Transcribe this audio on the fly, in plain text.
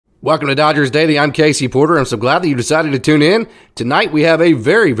Welcome to Dodgers Daily. I'm Casey Porter. I'm so glad that you decided to tune in. Tonight we have a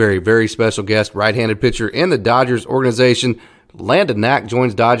very, very, very special guest, right-handed pitcher in the Dodgers organization. Landon Knack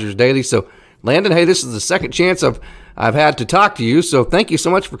joins Dodgers Daily. So, Landon, hey, this is the second chance I've had to talk to you, so thank you so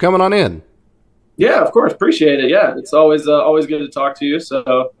much for coming on in. Yeah, of course. Appreciate it. Yeah, it's always good to talk to you,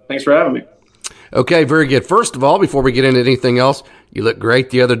 so thanks for having me. Okay, very good. First of all, before we get into anything else, you looked great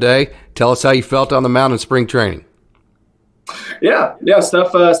the other day. Tell us how you felt on the mound in spring training. Yeah,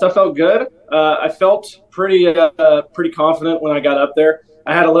 stuff felt good. I felt pretty confident when I got up there.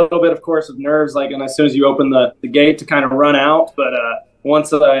 I had a little bit, of course, of nerves, like, and as soon as you open the gate to kind of run out. But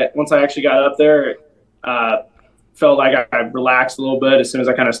once I actually got up there, felt like I relaxed a little bit as soon as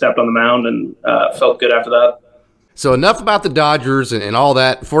I kind of stepped on the mound, and felt good after that. So enough about the Dodgers and all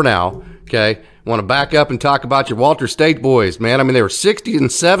that for now. Okay, want to back up and talk about your Walter State boys, man. I mean, they were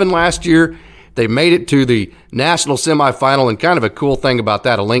 60-7 last year. They made it to the national semifinal, and kind of a cool thing about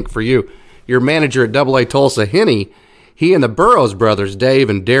that, a link for you. Your manager at AA Tulsa, Henny, he and the Burroughs brothers, Dave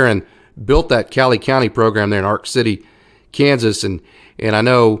and Darren, built that Cali County program there in Ark City, Kansas, and I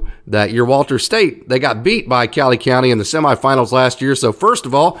know that your Walter State, they got beat by Cali County in the semifinals last year. So first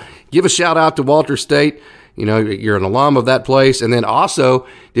of all, give a shout out to Walter State. You know, you're an alum of that place. And then also,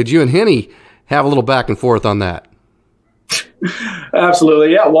 did you and Henny have a little back and forth on that?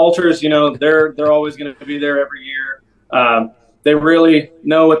 Absolutely. Yeah. Walters, you know, they're always going to be there every year. They really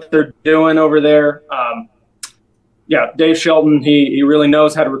know what they're doing over there. Dave Shelton, he really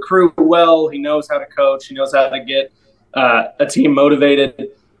knows how to recruit well. He knows how to coach. He knows how to get a team motivated.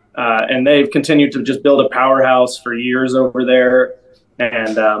 And they've continued to just build a powerhouse for years over there.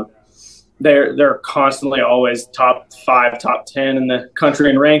 And they're constantly always top 5, top 10 in the country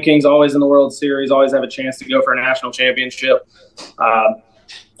in rankings, always in the World Series, always have a chance to go for a national championship. I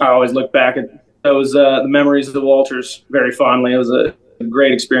always look back at those the memories of the Walters very fondly. It was a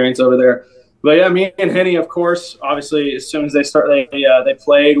great experience over there. But yeah, me and Henny, of course, obviously, as soon as they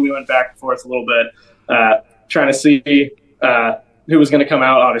played, we went back and forth a little bit, trying to see who was going to come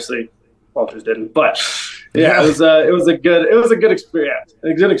out. Obviously, Walters didn't, but yeah, it was a good experience.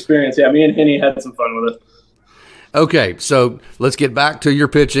 A good experience. Yeah, me and Henny had some fun with it. Okay, so let's get back to your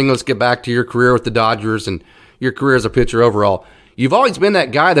pitching. Let's get back to your career with the Dodgers and your career as a pitcher overall. You've always been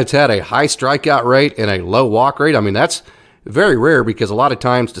that guy that's had a high strikeout rate and a low walk rate. I mean, that's very rare because a lot of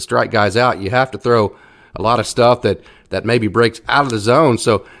times to strike guys out, you have to throw a lot of stuff that maybe breaks out of the zone.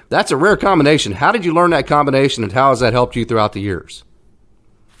 So that's a rare combination. How did you learn that combination, and how has that helped you throughout the years?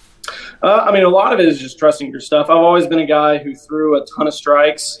 I mean, a lot of it is just trusting your stuff. I've always been a guy who threw a ton of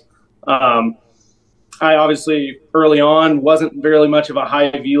strikes. I obviously early on wasn't really much of a high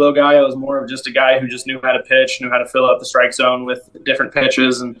velo guy. I was more of just a guy who just knew how to pitch, knew how to fill up the strike zone with different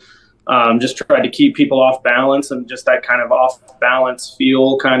pitches, and just tried to keep people off balance, and just that kind of off balance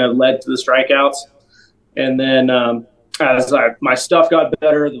feel kind of led to the strikeouts. And then as my stuff got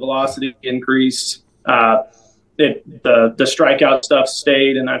better, the velocity increased. The strikeout stuff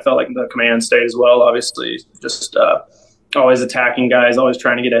stayed, and I felt like the command stayed as well. Obviously, just always attacking guys, always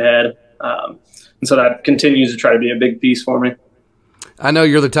trying to get ahead. And so that continues to try to be a big piece for me. I know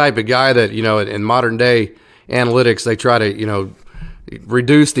you're the type of guy that, you know, in modern day analytics, they try to, you know,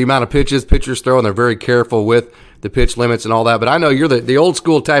 reduce the amount of pitches pitchers throw, and they're very careful with the pitch limits and all that. But I know you're the old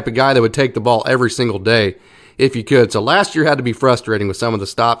school type of guy that would take the ball every single day if you could. So last year had to be frustrating with some of the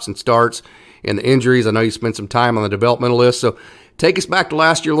stops and starts and the injuries. I know you spent some time on the developmental list. So take us back to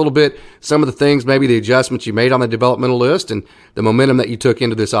last year a little bit, some of the things, maybe the adjustments you made on the developmental list and the momentum that you took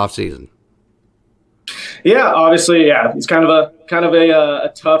into this offseason. Yeah, obviously, yeah. It's kind of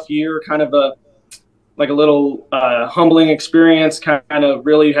a tough year, kind of a little humbling experience. Kind of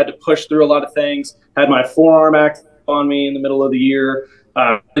really had to push through a lot of things. Had my forearm active on me in the middle of the year.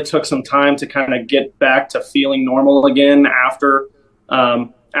 It took some time to kind of get back to feeling normal again after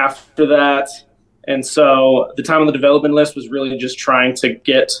that. And so the time on the development list was really just trying to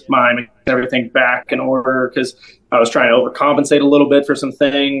get everything back in order, because I was trying to overcompensate a little bit for some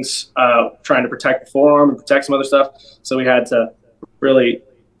things, trying to protect the forearm and protect some other stuff. So we had to really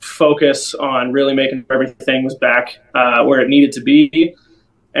focus on really making sure everything was back where it needed to be.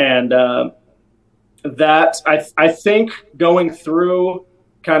 And that I think going through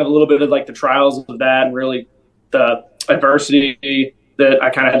kind of a little bit of like the trials of that, and really the adversity that I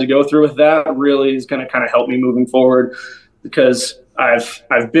kind of had to go through with that, really is going to kind of help me moving forward, because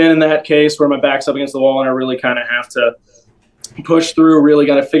I've been in that case where my back's up against the wall and I really kind of have to push through, really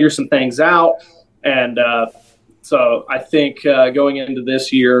got to figure some things out. And so I think going into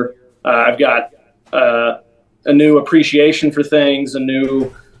this year, I've got a new appreciation for things, a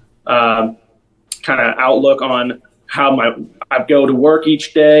new kind of outlook on how I go to work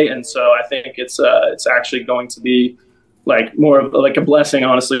each day, and so I think it's actually going to be like more of like a blessing,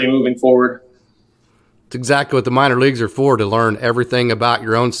 honestly, moving forward. It's exactly what the minor leagues are for, to learn everything about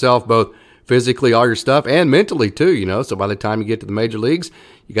your own self, both physically, all your stuff, and mentally too, So by the time you get to the major leagues,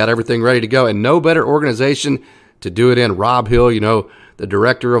 you got everything ready to go. And no better organization to do it in. Rob Hill, the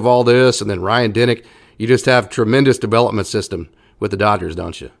director of all this, and then Ryan Dinnick. You just have tremendous development system with the Dodgers,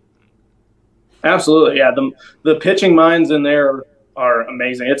 don't you? Absolutely, yeah. The pitching minds in there are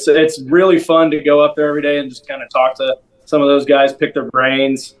amazing. It's really fun to go up there every day and just kind of talk to some of those guys, pick their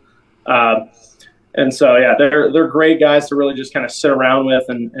brains. And so, yeah, they're great guys to really just kind of sit around with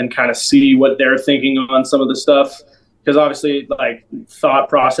and kind of see what they're thinking on some of the stuff. Because obviously, like, thought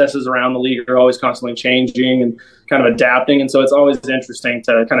processes around the league are always constantly changing and kind of adapting. And so it's always interesting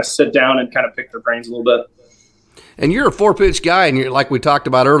to kind of sit down and kind of pick their brains a little bit. And you're a 4-pitch guy, and you're, like we talked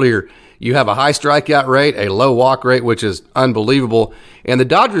about earlier, you have a high strikeout rate, a low walk rate, which is unbelievable. And the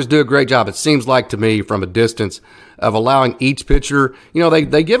Dodgers do a great job, it seems like to me, from a distance, of allowing each pitcher,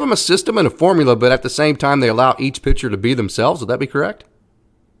 they give them a system and a formula, but at the same time, they allow each pitcher to be themselves. Would that be correct?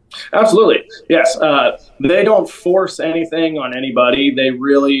 Absolutely. Yes. They don't force anything on anybody.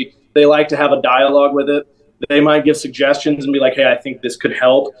 They like to have a dialogue with it. They might give suggestions and be like, hey, I think this could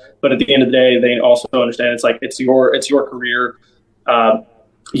help. But at the end of the day, they also understand it's like, it's your career.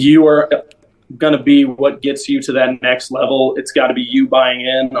 You are going to be what gets you to that next level. It's got to be you buying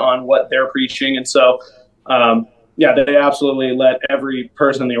in on what they're preaching. And so, they absolutely let every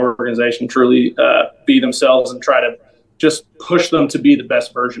person in the organization truly be themselves and try to just push them to be the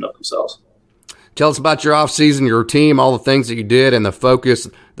best version of themselves. Tell us about your off season, your team, all the things that you did, and the focus,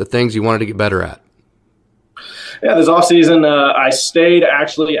 the things you wanted to get better at. Yeah, this off season, I stayed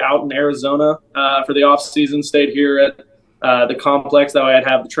actually out in Arizona for the off season. Stayed here at the complex. That way, I'd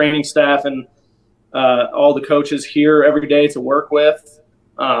have the training staff and all the coaches here every day to work with.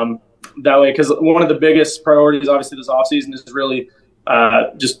 That way, because one of the biggest priorities, obviously, this off season is really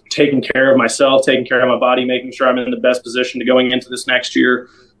just taking care of myself, taking care of my body, making sure I'm in the best position to going into this next year,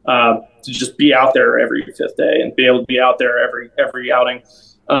 to just be out there every fifth day and be able to be out there every outing.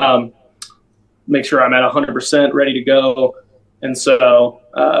 Make sure I'm at 100% ready to go. And so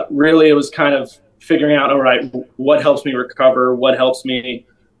really it was kind of figuring out, all right, what helps me recover, what helps me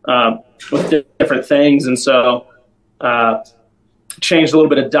with different things. And so changed a little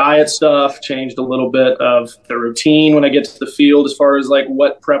bit of diet stuff, changed a little bit of the routine when I get to the field as far as like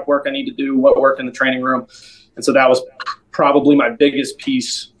what prep work I need to do, what work in the training room. And so that was probably my biggest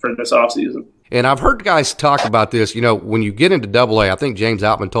piece for this offseason. And I've heard guys talk about this, when you get into AA, I think James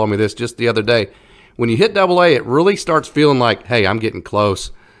Outman told me this just the other day, when you hit AA, it really starts feeling like, hey, I'm getting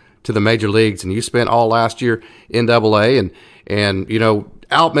close to the major leagues. And you spent all last year in AA, and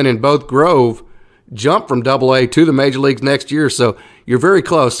Outman and both Grove jumped from AA to the major leagues next year. So you're very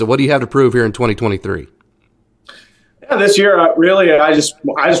close. So what do you have to prove here in 2023? Yeah, this year, I just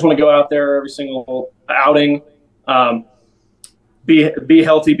want to go out there every single outing, be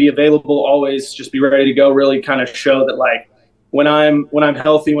healthy, be available, always just be ready to go, really kind of show that like when I'm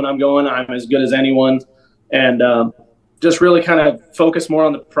healthy, when I'm going, I'm as good as anyone. And just really kind of focus more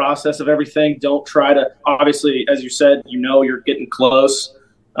on the process of everything. Don't try to, obviously, as you said, you're getting close.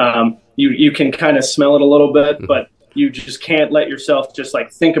 You can kind of smell it a little bit, but you just can't let yourself just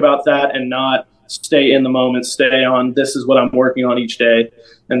like think about that and not stay in the moment, stay on, this is what I'm working on each day.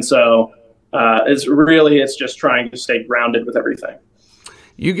 And so it's just trying to stay grounded with everything.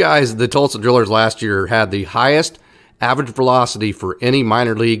 You guys, the Tulsa Drillers last year, had the highest average velocity for any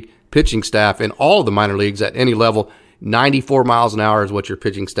minor league pitching staff in all of the minor leagues at any level. 94 miles an hour is what your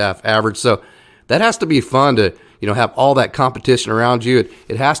pitching staff averaged. So that has to be fun to, have all that competition around you.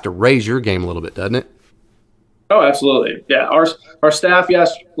 It has to raise your game a little bit, doesn't it? Oh, absolutely. Yeah. Our staff,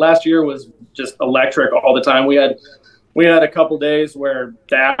 last year was just electric all the time. We had a couple days where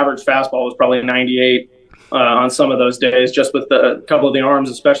the average fastball was probably 98 on some of those days, just with a couple of the arms,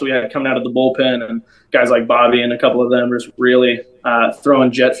 especially we had coming out of the bullpen, and guys like Bobby and a couple of them were really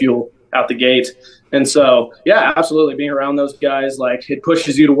throwing jet fuel out the gate. And so, yeah, absolutely, being around those guys, like, it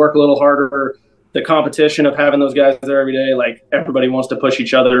pushes you to work a little harder. The competition of having those guys there every day, like, everybody wants to push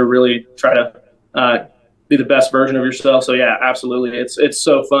each other, really try to be the best version of yourself. So, yeah, absolutely. It's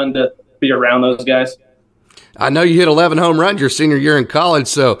so fun to be around those guys. I know you hit 11 home runs your senior year in college,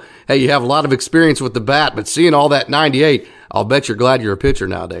 so, hey, you have a lot of experience with the bat, but seeing all that 98, I'll bet you're glad you're a pitcher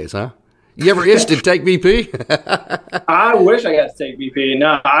nowadays, huh? You ever itched to take BP? I wish I got to take BP.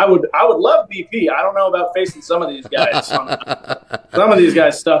 No, I would love BP. I don't know about facing some of these guys. Some of these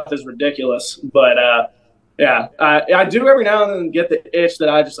guys' stuff is ridiculous, but Yeah, I do every now and then get the itch that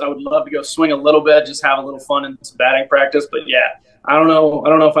I would love to go swing a little bit, just have a little fun in some batting practice. But yeah, I don't know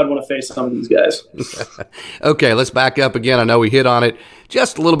if I'd want to face some of these guys. Okay, let's back up again. I know we hit on it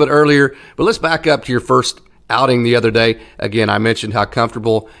just a little bit earlier, but let's back up to your first outing the other day. Again, I mentioned how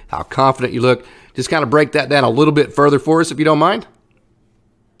comfortable, how confident you look. Just kind of break that down a little bit further for us, if you don't mind.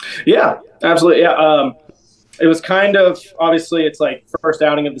 Yeah, absolutely. Yeah, it was kind of, obviously it's like first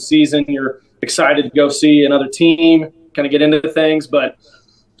outing of the season. You're excited to go see another team, kind of get into things, but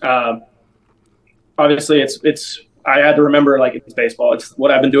obviously I had to remember, like, it's baseball. It's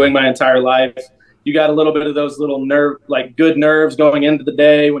what I've been doing my entire life. You got a little bit of those little good nerves going into the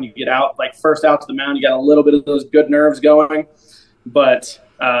day when you get out, like first out to the mound, you got a little bit of those good nerves going. But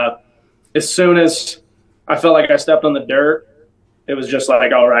as soon as I felt like I stepped on the dirt, it was just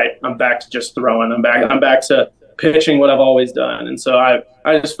like, all right, I'm back to just throwing. I'm back to pitching what I've always done. And so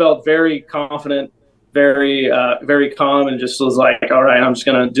I just felt very confident, very calm, and just was like, all right, I'm just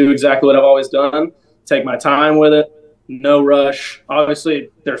going to do exactly what I've always done, take my time with it, no rush. Obviously,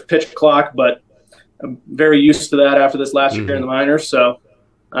 there's pitch clock, but I'm very used to that after this last year in the minors. So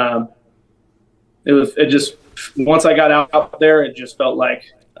it just, once I got out there, it just felt like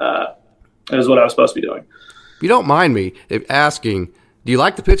it was what I was supposed to be doing. If you don't mind me asking, do you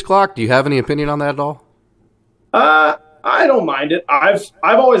like the pitch clock? Do you have any opinion on that at all? I don't mind it. I've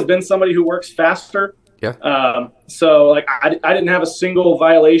always been somebody who works faster. Yeah. So like I didn't have a single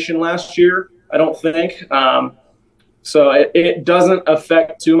violation last year, I don't think. So it doesn't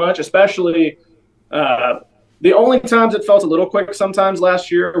affect too much, especially the only times it felt a little quick sometimes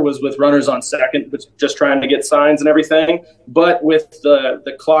last year was with runners on second, just trying to get signs and everything. But with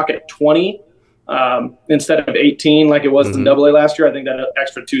the clock at 20 instead of 18 like it was in AA last year, I think that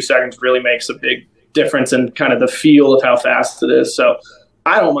extra 2 seconds really makes a big difference in kind of the feel of how fast it is. So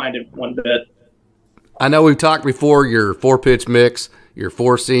I don't mind it one bit. I know we've talked before, your 4-pitch mix, your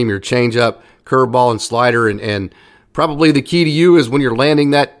 4-seam, your changeup, curveball, and slider, and probably the key to you is when you're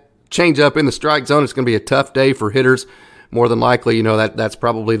landing that changeup in the strike zone, it's going to be a tough day for hitters. More than likely, that's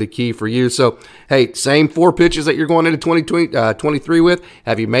probably the key for you. So, hey, same 4 pitches that you're going into 2023 with.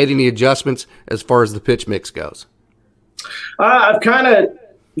 Have you made any adjustments as far as the pitch mix goes?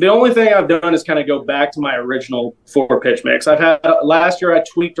 The only thing I've done is kind of go back to my original 4-pitch mix. Last year I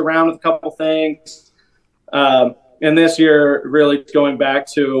tweaked around with a couple things. And this year, really going back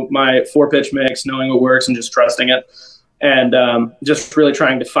to my 4-pitch mix, knowing what works and just trusting it. And just really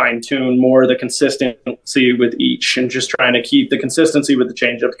trying to fine-tune more the consistency with each, and just trying to keep the consistency with the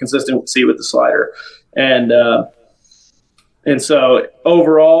changeup, the consistency with the slider. And so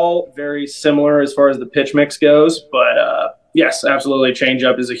overall, very similar as far as the pitch mix goes. But, yes, absolutely,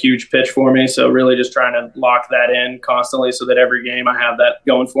 changeup is a huge pitch for me. So really just trying to lock that in constantly so that every game I have that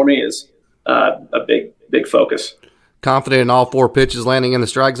going for me is a big focus. Confident in all 4 pitches landing in the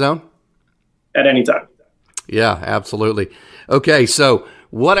strike zone? At any time. Yeah, absolutely. Okay, so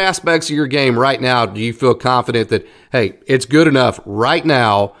what aspects of your game right now do you feel confident that, hey, it's good enough right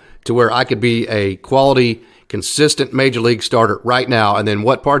now to where I could be a quality, consistent major league starter right now? And then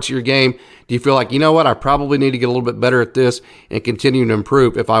what parts of your game do you feel like, you know what, I probably need to get a little bit better at this and continue to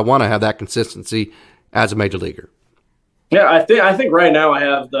improve if I want to have that consistency as a major leaguer? Yeah, I think right now I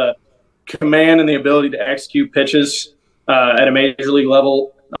have the command and the ability to execute pitches at a major league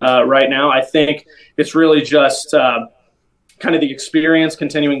level right now. I think it's really just kind of the experience,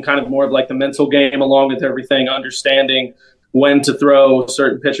 continuing kind of more of like the mental game along with everything, understanding when to throw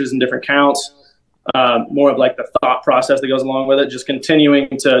certain pitches in different counts, more of like the thought process that goes along with it, just continuing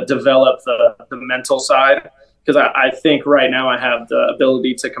to develop the mental side. Because I think right now I have the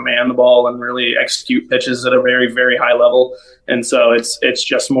ability to command the ball and really execute pitches at a very, very high level. And so it's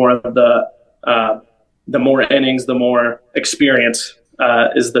just more of the more innings, the more experience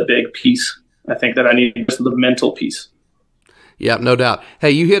is the big piece. I think that I need just the mental piece. Yeah, no doubt. Hey,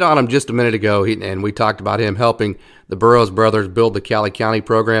 you hit on him just a minute ago, and we talked about him helping the Burroughs brothers build the Cali County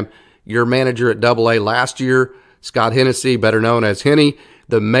program. Your manager at AA last year, Scott Hennessy, better known as Henny,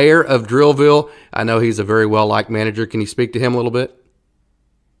 the mayor of Drillville. I know he's a very well-liked manager. Can you speak to him a little bit?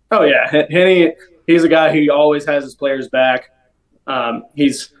 Oh, yeah. Henny, he's a guy who always has his players back.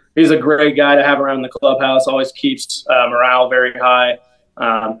 He's a great guy to have around the clubhouse, always keeps morale very high.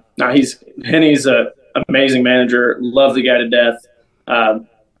 Henny's an amazing manager. Love the guy to death.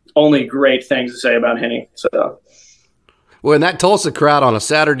 Only great things to say about Henny. So, well, in that Tulsa crowd on a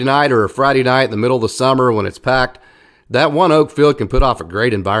Saturday night or a Friday night in the middle of the summer when it's packed, that One Oak Field can put off a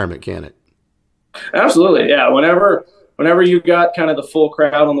great environment, can't it? Absolutely, yeah. Whenever you got kind of the full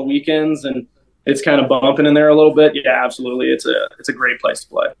crowd on the weekends and it's kind of bumping in there a little bit, yeah, absolutely. It's a great place to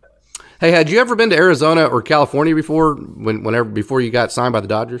play. Hey, had you ever been to Arizona or California before, before you got signed by the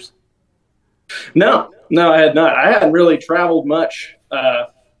Dodgers? No, I had not. I hadn't really traveled much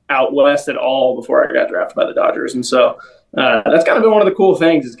out west at all before I got drafted by the Dodgers, and so that's kind of been one of the cool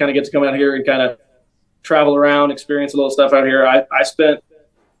things is kind of get to come out here and kind of travel around, experience a little stuff out here. I spent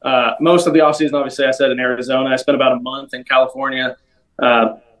most of the offseason, obviously, I said in Arizona. I spent about a month in California,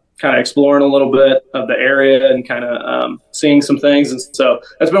 kind of exploring a little bit of the area and kind of seeing some things. And so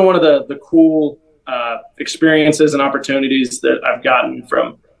that's been one of the cool experiences and opportunities that I've gotten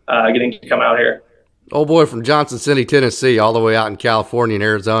from getting to come out here. Old boy from Johnson City, Tennessee, all the way out in California and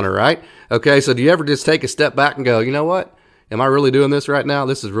Arizona, right? Okay, so do you ever just take a step back and go, you know what? Am I really doing this right now?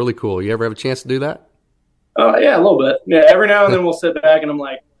 This is really cool. You ever have a chance to do that? Yeah, a little bit. Yeah, every now and then we'll sit back and I'm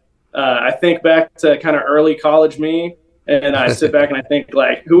like, I think back to kind of early college me, and I sit back and I think,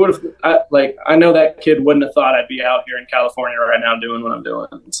 like, who would have, I know that kid wouldn't have thought I'd be out here in California right now doing what I'm doing.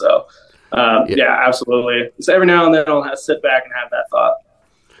 So, yeah, absolutely. So every now and then I'll sit back and have that thought.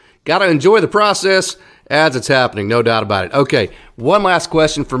 Got to enjoy the process as it's happening, no doubt about it. Okay, one last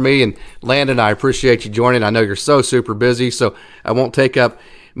question for me, and Landon, I appreciate you joining. I know you're so super busy, so I won't take up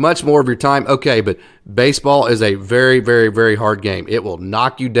much more of your time. Okay, but baseball is a very, very, very hard game. It will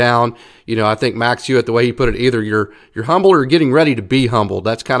knock you down. You know, I think Max Hewitt, the way he put it, either you're humble or you're getting ready to be humbled.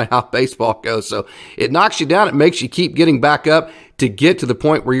 That's kind of how baseball goes. So it knocks you down. It makes you keep getting back up to get to the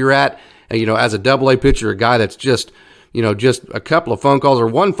point where you're at, you know, as a double-A pitcher, a guy that's just a couple of phone calls or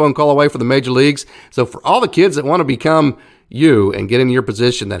one phone call away from the major leagues. So for all the kids that want to become you and get in your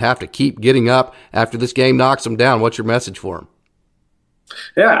position that have to keep getting up after this game knocks them down, what's your message for them?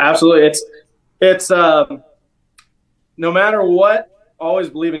 Yeah, absolutely. It's no matter what, always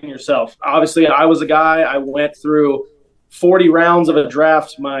believe in yourself. Obviously, I was a guy, I went through 40 rounds of a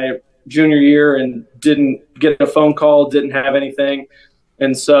draft my junior year and didn't get a phone call, didn't have anything.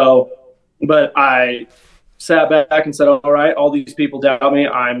 And so, but I sat back and said, all right, all these people doubt me.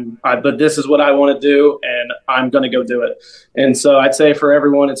 But this is what I want to do, and I'm going to go do it. And so I'd say for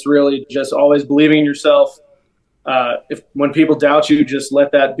everyone, it's really just always believing in yourself. When people doubt you, just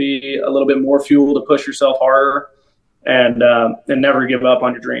let that be a little bit more fuel to push yourself harder and never give up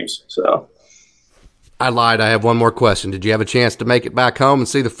on your dreams. So I lied. I have one more question. Did you have a chance to make it back home and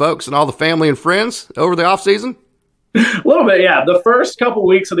see the folks and all the family and friends over the off season? A little bit, yeah. The first couple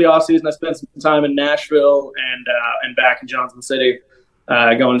weeks of the off season, I spent some time in Nashville and back in Johnson City,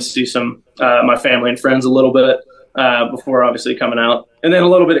 going to see some my family and friends a little bit before obviously coming out, and then a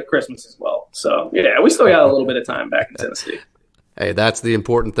little bit at Christmas as well. So yeah, we still got a little bit of time back in Tennessee. Hey, that's the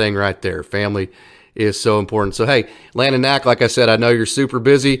important thing right there. Family is so important. So hey, Landon Knack, like I said, I know you're super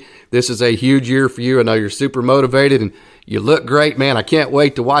busy. This is a huge year for you. I know you're super motivated and you look great, man. I can't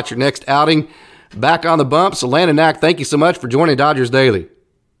wait to watch your next outing. Back on the bump. So Landon Knack, thank you so much for joining Dodgers Daily.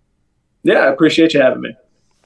 Yeah, I appreciate you having me.